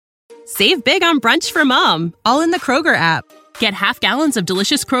Save big on brunch for mom, all in the Kroger app. Get half gallons of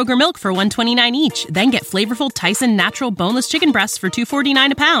delicious Kroger milk for $1.29 each. Then get flavorful Tyson natural boneless chicken breasts for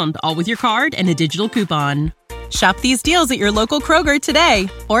 $2.49 a pound, all with your card and a digital coupon. Shop these deals at your local Kroger today,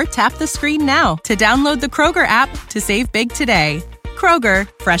 or tap the screen now to download the Kroger app to save big today. Kroger,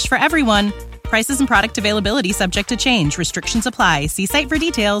 fresh for everyone. Prices and product availability subject to change. Restrictions apply. See site for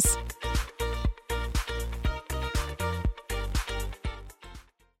details.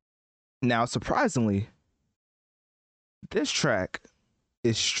 Now, surprisingly, this track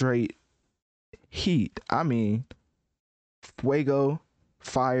is straight heat. I mean, fuego,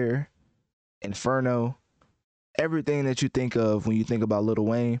 fire, inferno, everything that you think of when you think about Lil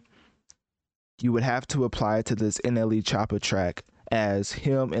Wayne, you would have to apply it to this NLE Choppa track, as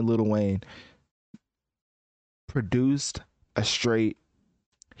him and Lil Wayne produced a straight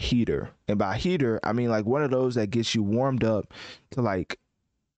heater. And by heater, I mean like one of those that gets you warmed up to like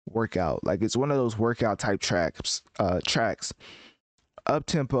workout. Like it's one of those workout type tracks. Up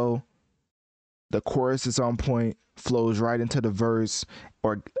tempo, the chorus is on point, flows right into the verse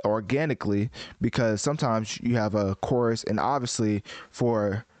or organically, because sometimes you have a chorus and obviously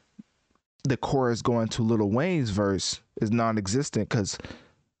for the chorus going to Lil Wayne's verse is non-existent, because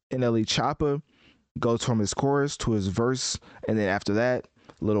NLE Choppa goes from his chorus to his verse, and then after that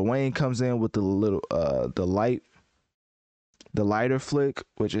Lil Wayne comes in with the lighter flick,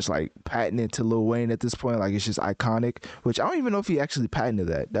 which is like patented to Lil Wayne at this point. Like it's just iconic, which I don't even know if he actually patented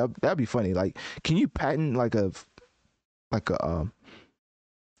that. That'd be funny. Like, can you patent like a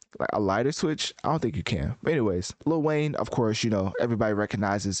lighter switch? I don't think you can. But anyways, Lil Wayne, of course, you know, everybody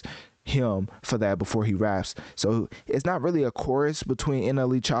recognizes him for that before he raps. So it's not really a chorus between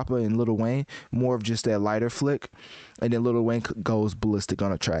NLE Choppa and Lil Wayne, more of just that lighter flick. And then Lil Wayne goes ballistic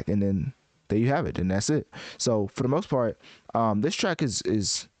on a track, and then there you have it, and that's it. So for the most part, this track is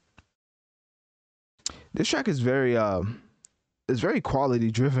very it's very quality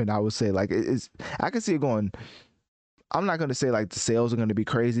driven, I would say. Like I can see it going. I'm not going to say like the sales are going to be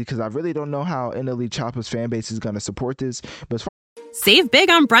crazy, because I really don't know how NLE Choppa's fan base is going to support this. But Save big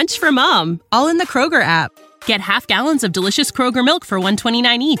on brunch for mom, all in the Kroger app. Get half gallons of delicious Kroger milk for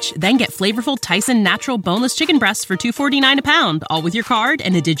 $1.29 each. Then get flavorful Tyson natural boneless chicken breasts for $2.49 a pound, all with your card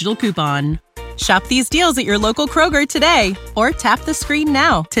and a digital coupon. Shop these deals at your local Kroger today, or tap the screen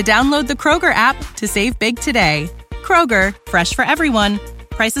now to download the Kroger app to save big today. Kroger, fresh for everyone.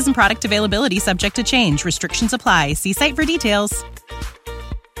 Prices and product availability subject to change. Restrictions apply. See site for details.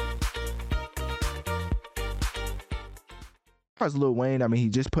 As Lil Wayne, I mean, he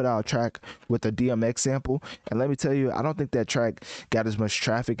just put out a track with a DMX sample, and let me tell you, I don't think that track got as much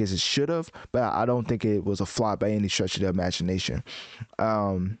traffic as it should have, but I don't think it was a flop by any stretch of the imagination.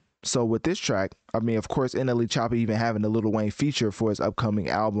 So with this track, I mean, of course, NLE Choppa even having a Lil Wayne feature for his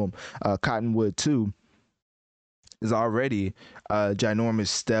upcoming album, Cottonwood 2, is already a ginormous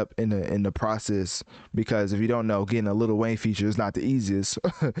step in the process, because if you don't know, getting a Lil Wayne feature is not the easiest.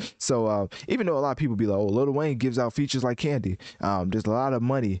 So even though a lot of people be like, oh, Lil Wayne gives out features like candy, there's a lot of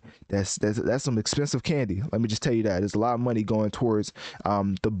money. That's some expensive candy. Let me just tell you that. There's a lot of money going towards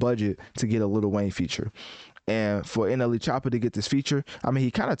the budget to get a Lil Wayne feature. And for NLE Choppa to get this feature, I mean,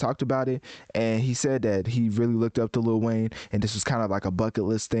 he kind of talked about it, and he said that he really looked up to Lil Wayne, and this was kind of like a bucket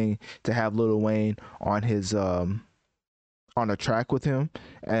list thing to have Lil Wayne on his on a track with him.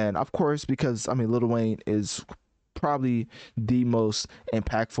 And of course, because I mean, Lil Wayne is probably the most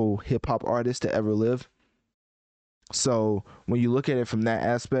impactful hip hop artist to ever live. So when you look at it from that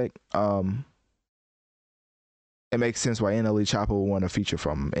aspect, it makes sense why NLE Choppa would want a feature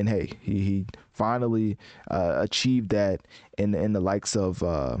from him. And hey, he finally achieved that in the likes of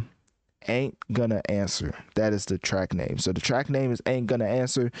Ain't Gonna Answer. That is the track name. So the track name is Ain't Gonna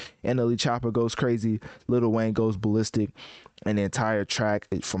Answer. NLE Choppa goes crazy, Lil Wayne goes ballistic, and the entire track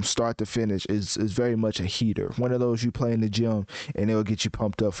from start to finish is very much a heater. One of those you play in the gym and it'll get you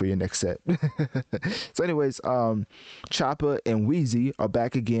pumped up for your next set. So anyways, Choppa and Wheezy are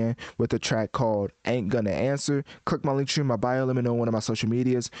back again with a track called Ain't Gonna Answer. Click my link tree in my bio. Let me know on one of my social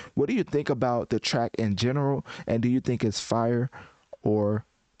medias. What do you think about the track in general? And do you think it's fire or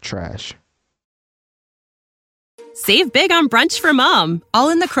trash? Save big on brunch for mom, all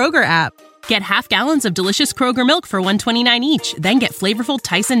in the Kroger app. Get half gallons of delicious Kroger milk for $1.29 each. Then get flavorful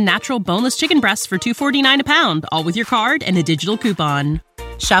Tyson natural boneless chicken breasts for $2.49 a pound, all with your card and a digital coupon.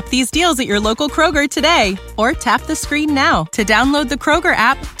 Shop these deals at your local Kroger today, or tap the screen now to download the Kroger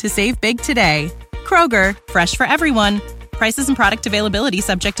app to save big today. Kroger, fresh for everyone. Prices and product availability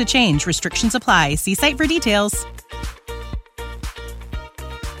subject to change. Restrictions apply. See site for details.